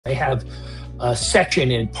They have a section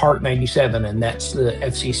in Part 97, and that's the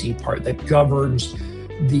FCC part that governs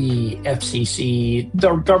the FCC,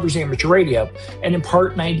 that governs amateur radio. And in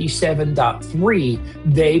Part 97.3,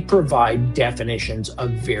 they provide definitions of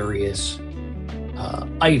various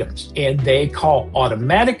items, and they call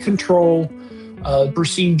automatic control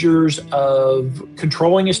procedures of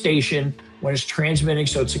controlling a station when it's transmitting,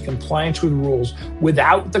 so it's in compliance with rules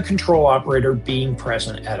without the control operator being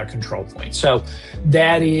present at a control point. So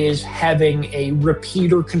that is having a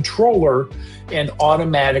repeater controller and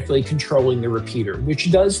automatically controlling the repeater,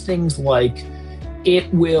 which does things like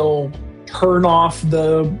it will turn off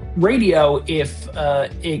the radio if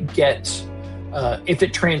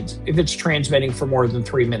it's transmitting for more than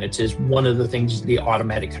 3 minutes, is one of the things the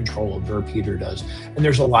automatic control of the repeater does. And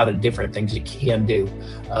there's a lot of different things it can do,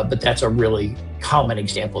 but that's a really common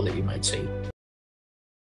example that you might see.